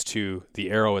modifications to the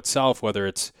arrow itself, whether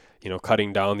it's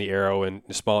cutting down the arrow in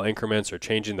small increments or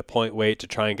changing the point weight to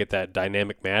try and get that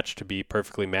dynamic match to be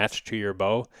perfectly matched to your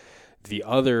bow. The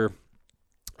other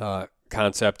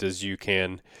concept is you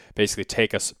can basically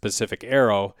take a specific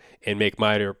arrow and make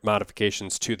minor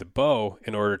modifications to the bow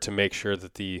in order to make sure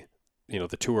that the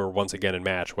two are once again in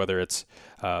match, whether it's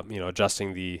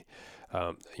adjusting the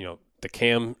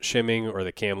cam shimming or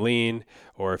the cam lean,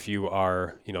 or if you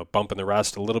are bumping the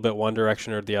rest a little bit one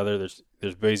direction or the other, there's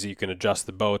ways that you can adjust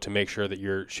the bow to make sure that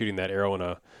you're shooting that arrow in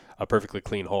a perfectly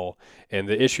clean hole. And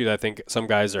the issue that I think some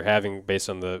guys are having based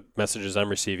on the messages I'm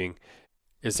receiving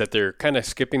is that they're kind of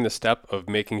skipping the step of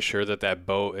making sure that that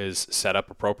bow is set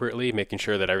up appropriately, making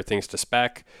sure that everything's to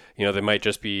spec. They might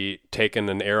just be taking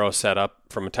an arrow set up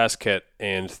from a test kit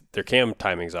and their cam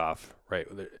timing's off, right?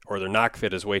 Or their knock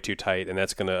fit is way too tight, and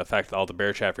that's going to affect all the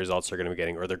bear shaft results they're going to be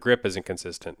getting, or their grip isn't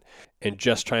consistent. And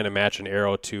just trying to match an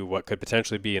arrow to what could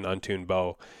potentially be an untuned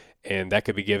bow, and that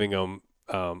could be giving them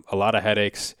a lot of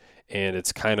headaches, and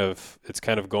it's kind of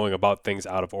going about things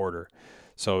out of order.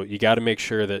 So you got to make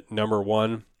sure that, number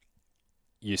one,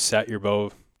 you set your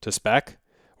bow to spec,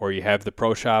 or you have the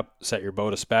pro shop set your bow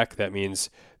to spec. That means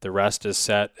the rest is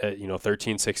set at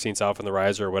 13/16 off in the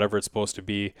riser, or whatever it's supposed to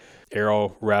be.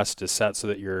 Arrow rest is set so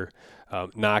that your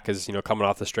knock is coming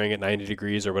off the string at 90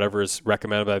 degrees or whatever is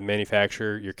recommended by the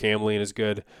manufacturer. Your cam lean is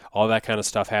good. All that kind of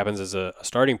stuff happens as a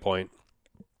starting point,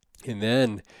 and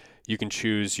then you can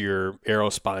choose your arrow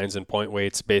spines and point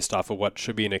weights based off of what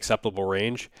should be an acceptable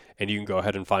range, and you can go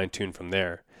ahead and fine tune from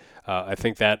there. I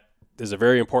think that is a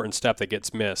very important step that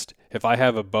gets missed. If I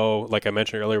have a bow, like I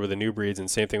mentioned earlier with the new breeds,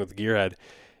 and same thing with the gearhead,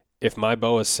 if my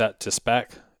bow is set to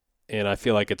spec and I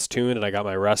feel like it's tuned and I got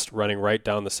my rest running right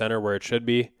down the center where it should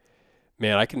be,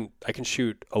 man, I can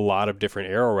shoot a lot of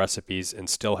different arrow recipes and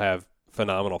still have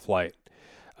phenomenal flight.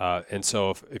 And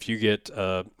so if you get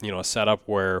a setup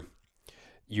where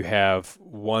you have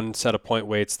one set of point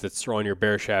weights that's throwing your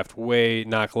bear shaft way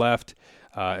knock left,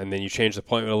 and then you change the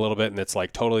point weight a little bit and it's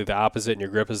like totally the opposite and your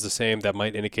grip is the same, that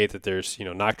might indicate that there's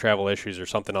knock travel issues or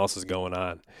something else is going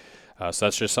on. So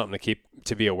that's just something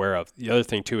to be aware of. The other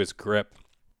thing too is grip.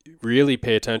 Really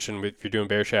pay attention if you're doing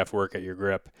bear shaft work at your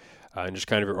grip, and just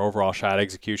kind of your overall shot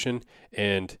execution.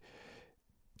 And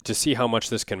to see how much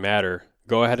this can matter,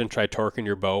 go ahead and try torquing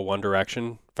your bow one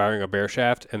direction, firing a bear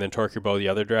shaft, and then torque your bow the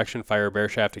other direction, fire a bear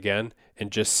shaft again,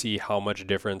 and just see how much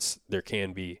difference there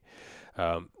can be.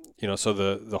 So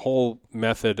the whole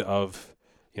method of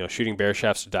shooting bear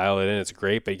shafts to dial it in, it's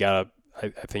great, but you gotta, I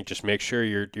think, just make sure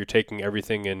you're taking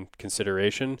everything in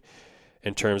consideration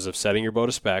in terms of setting your bow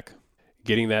to spec,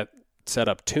 getting that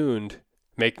setup tuned,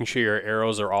 making sure your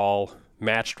arrows are all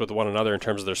matched with one another in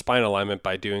terms of their spine alignment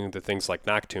by doing the things like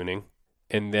knock tuning,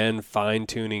 and then fine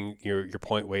tuning your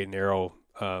point weight and arrow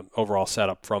overall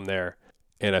setup from there.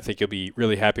 And I think you'll be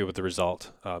really happy with the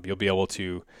result. You'll be able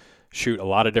to shoot a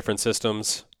lot of different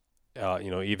systems,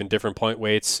 even different point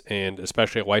weights, and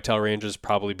especially at whitetail ranges,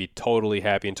 probably be totally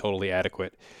happy and totally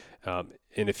adequate. And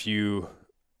if you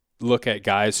look at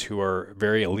guys who are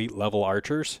very elite level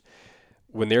archers,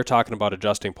 when they're talking about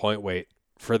adjusting point weight,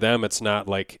 for them, it's not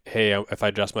like, hey, if I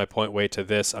adjust my point weight to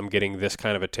this, I'm getting this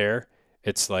kind of a tear.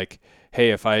 It's like,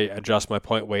 hey, if I adjust my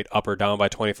point weight up or down by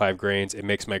 25 grains, it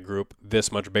makes my group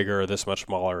this much bigger or this much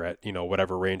smaller at,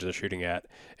 whatever range they're shooting at.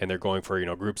 And they're going for,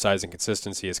 group size and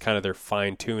consistency is kind of their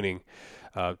fine tuning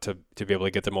to be able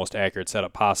to get the most accurate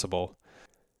setup possible.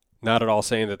 Not at all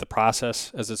saying that the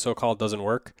process, as it's so called, doesn't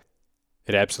work.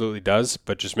 It absolutely does,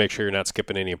 but just make sure you're not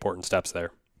skipping any important steps there.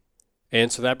 And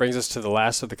so that brings us to the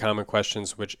last of the common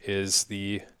questions, which is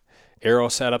the arrow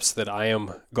setups that I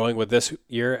am going with this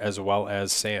year, as well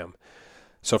as Sam.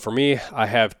 So for me, I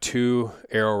have 2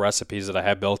 arrow recipes that I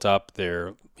have built up.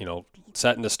 They're,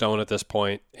 set into stone at this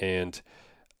point, and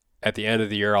at the end of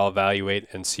the year, I'll evaluate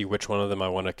and see which one of them I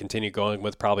want to continue going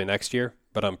with probably next year.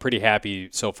 But I'm pretty happy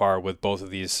so far with both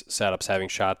of these setups, having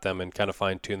shot them and kind of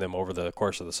fine-tuned them over the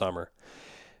course of the summer.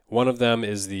 One of them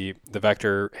is the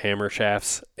Vector hammer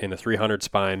shafts in a 300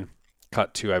 spine,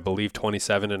 cut to, I believe,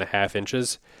 27.5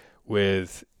 inches,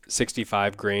 with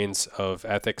 65 grains of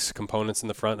Ethics components in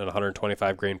the front and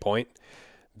 125 grain point.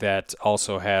 That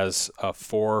also has a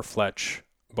 4 Fletch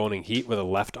boning heat with a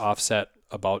left offset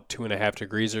about 2.5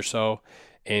 degrees or so,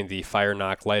 and the Fire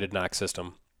Nock lighted nock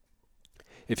system.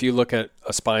 If you look at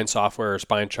a spine software or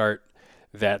spine chart,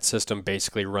 that system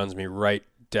basically runs me right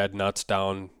dead nuts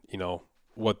down,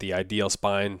 what the ideal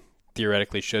spine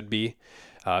theoretically should be.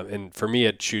 And for me,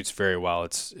 it shoots very well.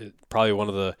 It's probably one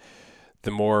of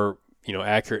the more,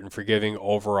 accurate and forgiving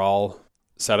overall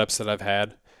setups that I've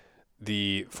had.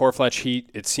 The 4 Fletch heat,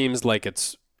 it seems like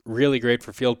it's really great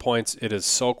for field points. It is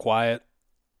so quiet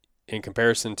in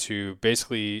comparison to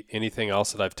basically anything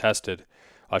else that I've tested.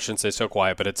 I shouldn't say so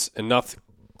quiet, but it's enough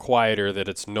quieter that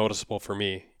it's noticeable for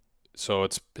me. So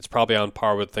it's probably on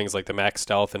par with things like the Max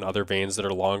Stealth and other vanes that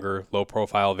are longer, low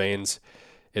profile vanes.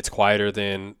 It's quieter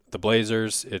than the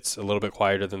Blazers. It's a little bit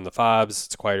quieter than the Fobs.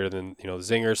 It's quieter than, the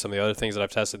Zingers, some of the other things that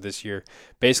I've tested this year.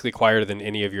 Basically quieter than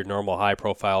any of your normal high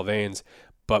profile vanes.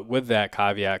 But with that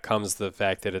caveat comes the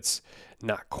fact that it's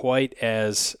not quite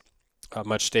as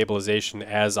much stabilization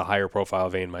as a higher profile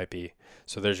vane might be.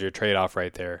 So there's your trade-off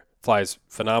right there. Flies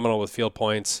phenomenal with field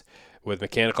points. With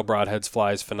mechanical broadheads,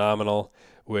 flies phenomenal.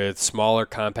 With smaller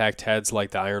compact heads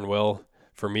like the Iron Will,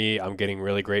 for me, I'm getting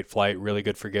really great flight, really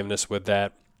good forgiveness with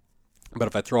that. But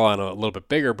if I throw on a little bit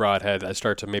bigger broadhead, I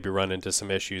start to maybe run into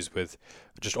some issues with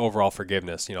just overall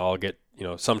forgiveness. I'll get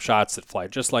some shots that fly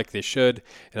just like they should,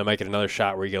 and I might get another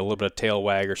shot where you get a little bit of tail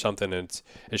wag or something, and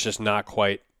it's just not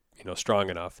quite strong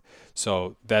enough.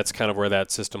 So that's kind of where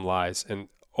that system lies. And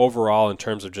overall, in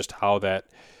terms of just how that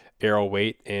arrow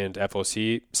weight and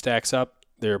FOC stacks up,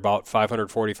 they're about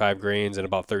 545 grains and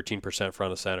about 13%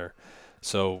 front of center.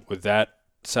 So with that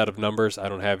set of numbers, I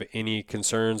don't have any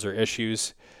concerns or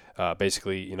issues.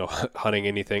 Basically, hunting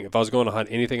anything. If I was going to hunt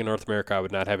anything in North America, I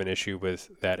would not have an issue with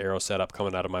that arrow setup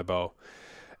coming out of my bow.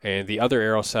 And the other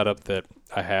arrow setup that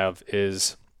I have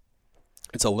it's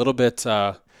a little bit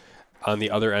on the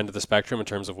other end of the spectrum in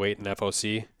terms of weight and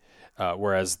FOC,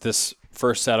 whereas this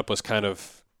first setup was kind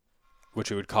of what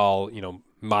you would call,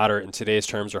 moderate in today's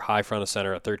terms, or high front of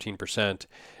center at 13%,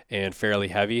 and fairly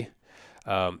heavy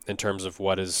in terms of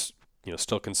what is,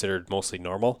 still considered mostly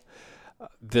normal.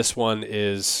 This one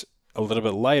is a little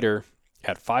bit lighter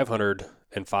at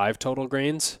 505 total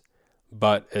grains,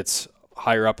 but it's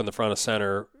higher up in the front of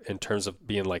center in terms of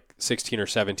being like 16 or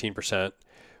 17%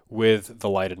 with the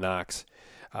lighted nocks.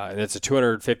 And it's a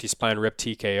 250 spine rip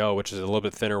TKO, which is a little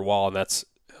bit thinner wall, and that's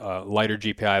lighter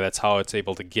GPI. That's how it's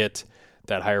able to get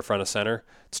that higher front of center.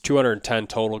 It's 210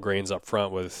 total grains up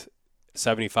front with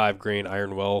 75 grain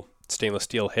iron will stainless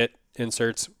steel hit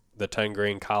inserts, the 10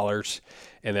 grain collars,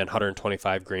 and then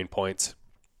 125 grain points.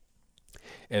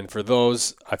 And for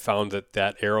those, I found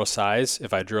that arrow size,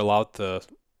 if I drill out the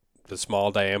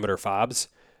small diameter fobs,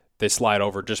 they slide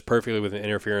over just perfectly with an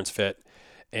interference fit.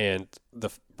 And the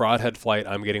broadhead flight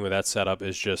I'm getting with that setup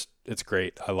is it's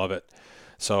great. I love it.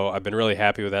 So I've been really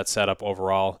happy with that setup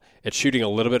overall. It's shooting a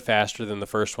little bit faster than the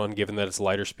first one, given that it's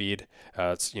lighter speed.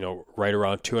 It's right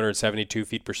around 272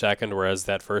 feet per second, whereas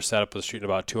that first setup was shooting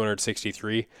about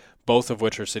 263, both of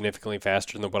which are significantly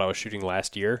faster than what I was shooting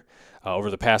last year. Over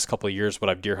the past couple of years, what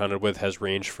I've deer hunted with has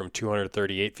ranged from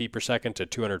 238 feet per second to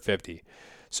 250.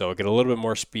 So I get a little bit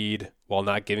more speed while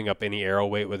not giving up any arrow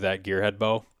weight with that gearhead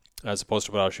bow, as opposed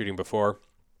to what I was shooting before.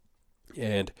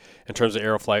 And in terms of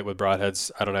arrow flight with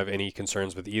broadheads, I don't have any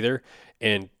concerns with either.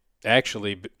 And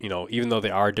actually, even though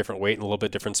they are different weight and a little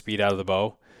bit different speed out of the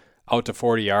bow, out to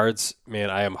 40 yards, man,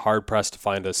 I am hard pressed to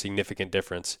find a significant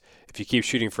difference. If you keep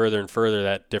shooting further and further,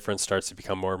 that difference starts to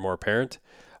become more and more apparent.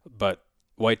 But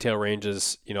whitetail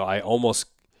ranges, I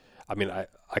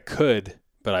could,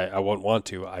 but I wouldn't want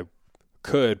to. I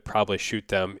could probably shoot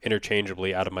them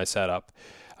interchangeably out of my setup.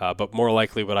 But more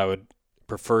likely what I would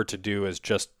prefer to do is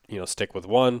just, stick with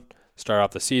one, start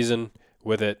off the season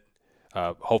with it,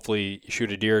 hopefully shoot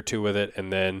a deer or two with it,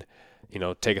 and then,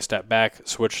 take a step back,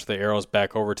 switch the arrows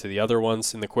back over to the other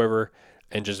ones in the quiver,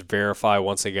 and just verify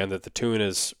once again that the tune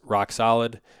is rock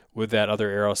solid with that other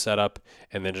arrow setup,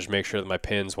 and then just make sure that my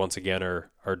pins once again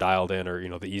are dialed in, or,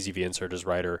 the EZV insert is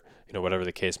right, or, whatever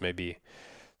the case may be.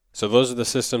 So those are the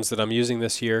systems that I'm using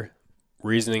this year.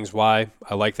 Reasonings why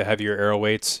I like the heavier arrow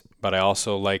weights, but I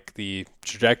also like the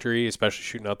trajectory, especially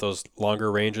shooting out those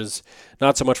longer ranges.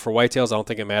 Not so much for whitetails. I don't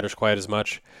think it matters quite as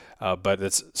much, but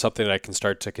it's something that I can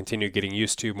start to continue getting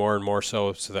used to more and more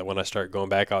so that when I start going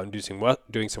back out and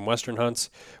doing some western hunts,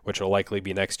 which will likely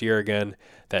be next year again,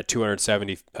 that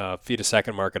 270 feet a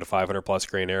second mark at a 500 plus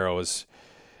grain arrow is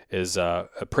a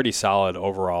pretty solid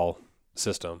overall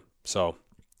system. So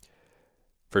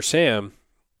for Sam,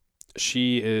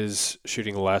 she is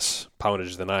shooting less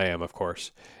poundage than I am, of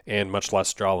course, and much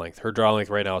less draw length. Her draw length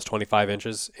right now is 25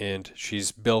 inches, and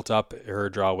she's built up her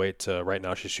draw weight to right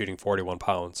now she's shooting 41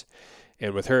 pounds.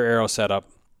 And with her arrow setup,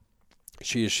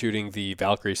 she is shooting the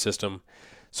Valkyrie system,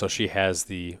 so she has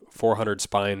the 400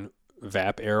 spine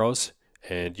VAP arrows,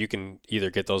 and you can either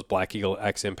get those Black Eagle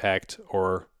X Impact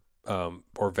or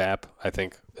VAP, I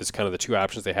think, is kind of the two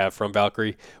options they have from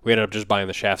Valkyrie. We ended up just buying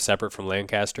the shaft separate from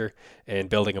Lancaster and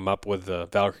building them up with the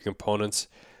Valkyrie components,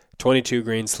 22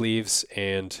 grain sleeves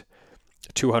and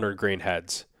 200 grain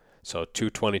heads. So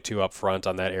 222 up front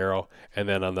on that arrow. And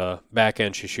then on the back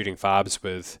end, she's shooting fobs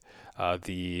with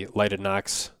the lighted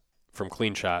nocks from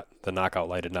Clean Shot, the knockout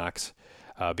lighted nocks,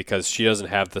 because she doesn't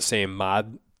have the same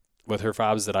mod with her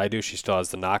fobs that I do. She still has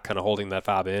the knock kind of holding that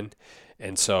fob in.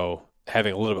 And so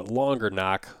having a little bit longer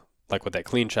knock, like what that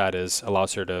Clean Shot is,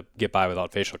 allows her to get by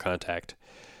without facial contact.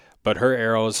 But her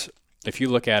arrows, if you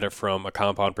look at it from a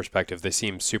compound perspective, they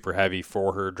seem super heavy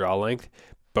for her draw length.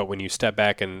 But when you step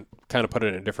back and kind of put it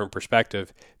in a different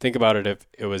perspective, think about it if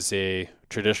it was a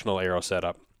traditional arrow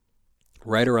setup,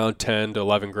 right around 10 to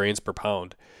 11 grains per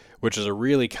pound, which is a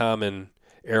really common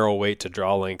arrow weight to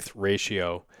draw length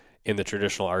ratio in the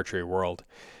traditional archery world.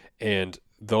 And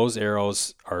those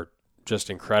arrows are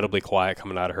just incredibly quiet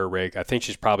coming out of her rig. I think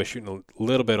she's probably shooting a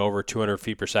little bit over 200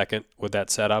 feet per second with that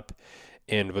setup.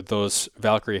 And with those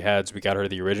Valkyrie heads, we got her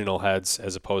the original heads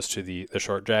as opposed to the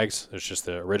short jags. There's just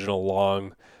the original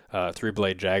long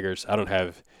 3-blade jaggers. I don't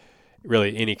have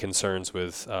really any concerns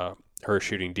with her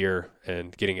shooting deer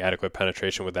and getting adequate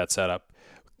penetration with that setup.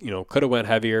 Could have went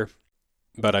heavier,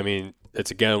 but I mean,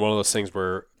 it's again one of those things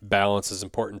where balance is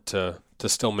important to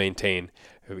still maintain.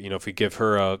 If we give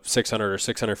her a 600 or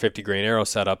 650 grain arrow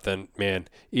setup, then man,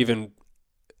 even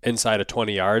inside of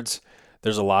 20 yards,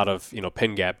 there's a lot of,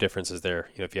 pin gap differences there.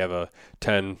 If you have a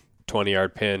 10, 20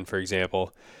 yard pin, for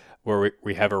example, where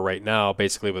we have her right now,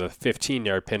 basically with a 15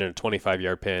 yard pin and a 25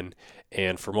 yard pin.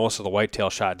 And for most of the whitetail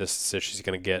shot distances she's just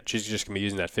going to be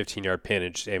using that 15 yard pin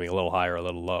and just aiming a little high or a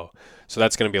little low. So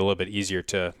that's going to be a little bit easier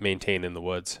to maintain in the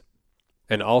woods.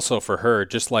 And also for her,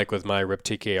 just like with my Rip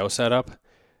TKO setup,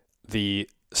 the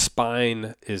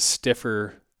spine is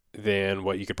stiffer than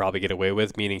what you could probably get away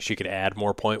with, meaning she could add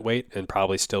more point weight and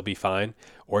probably still be fine,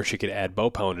 or she could add bow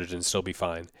poundage and still be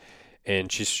fine.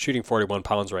 And she's shooting 41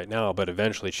 pounds right now, but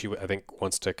eventually she, I think,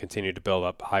 wants to continue to build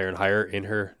up higher and higher in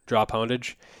her draw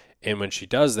poundage. And when she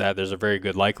does that, there's a very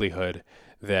good likelihood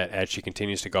that as she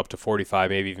continues to go up to 45,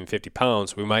 maybe even 50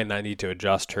 pounds, we might not need to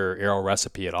adjust her arrow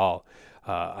recipe at all.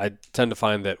 I tend to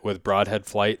find that with broadhead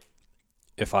flight,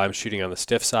 if I'm shooting on the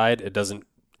stiff side, it doesn't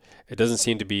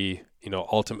seem to be,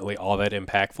 ultimately all that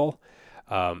impactful.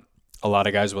 A lot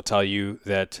of guys will tell you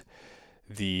that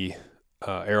the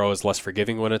arrow is less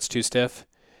forgiving when it's too stiff,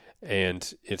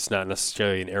 and it's not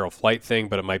necessarily an arrow flight thing,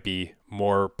 but it might be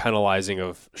more penalizing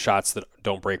of shots that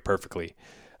don't break perfectly.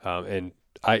 And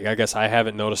I guess I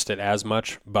haven't noticed it as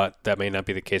much, but that may not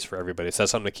be the case for everybody. So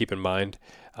that's something to keep in mind.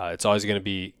 It's always going to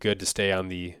be good to stay on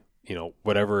the,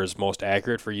 whatever is most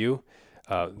accurate for you,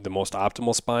 the most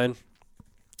optimal spine.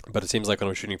 But it seems like when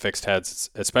I'm shooting fixed heads,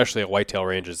 especially at whitetail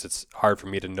ranges, it's hard for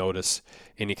me to notice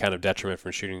any kind of detriment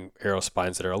from shooting arrow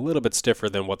spines that are a little bit stiffer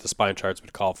than what the spine charts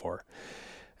would call for.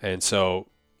 And so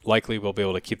likely we'll be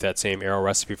able to keep that same arrow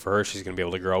recipe for her. She's going to be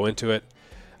able to grow into it.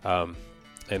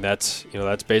 And that's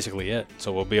basically it.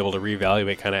 So we'll be able to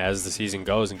reevaluate kind of as the season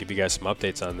goes and give you guys some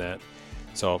updates on that.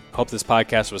 So hope this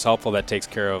podcast was helpful. That takes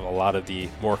care of a lot of the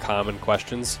more common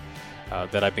questions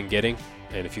that I've been getting.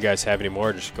 And if you guys have any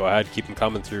more, just go ahead, keep them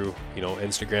coming through,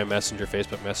 Instagram Messenger,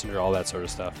 Facebook Messenger, all that sort of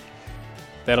stuff.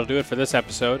 That'll do it for this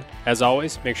episode. As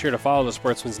always, make sure to follow the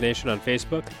Sportsman's Nation on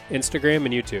Facebook, Instagram,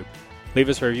 and YouTube. Leave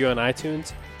us a review on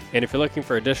iTunes. And if you're looking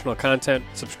for additional content,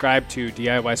 subscribe to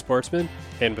DIY Sportsman.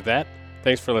 And with that,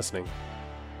 thanks for listening.